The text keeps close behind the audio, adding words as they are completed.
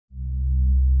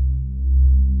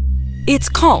It's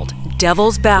called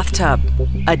Devil's Bathtub,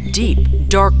 a deep,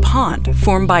 dark pond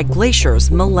formed by glaciers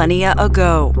millennia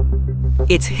ago.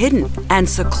 It's hidden and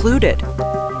secluded.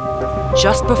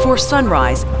 Just before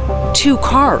sunrise, 2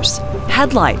 cars,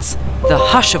 headlights, the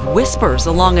hush of whispers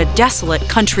along a desolate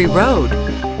country road.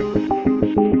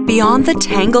 Beyond the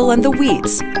tangle and the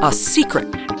weeds, a secret.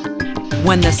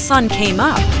 When the sun came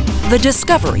up, the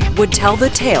discovery would tell the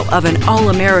tale of an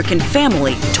all-American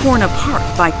family torn apart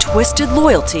by twisted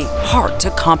loyalty hard to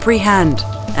comprehend,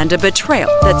 and a betrayal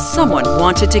that someone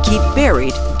wanted to keep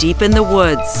buried deep in the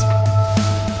woods.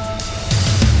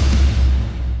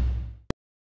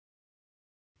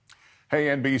 Hey,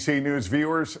 NBC News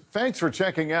viewers, thanks for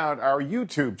checking out our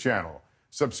YouTube channel.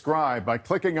 Subscribe by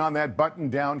clicking on that button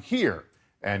down here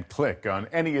and click on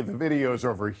any of the videos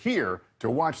over here to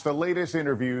watch the latest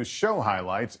interviews, show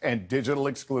highlights, and digital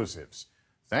exclusives.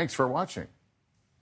 Thanks for watching.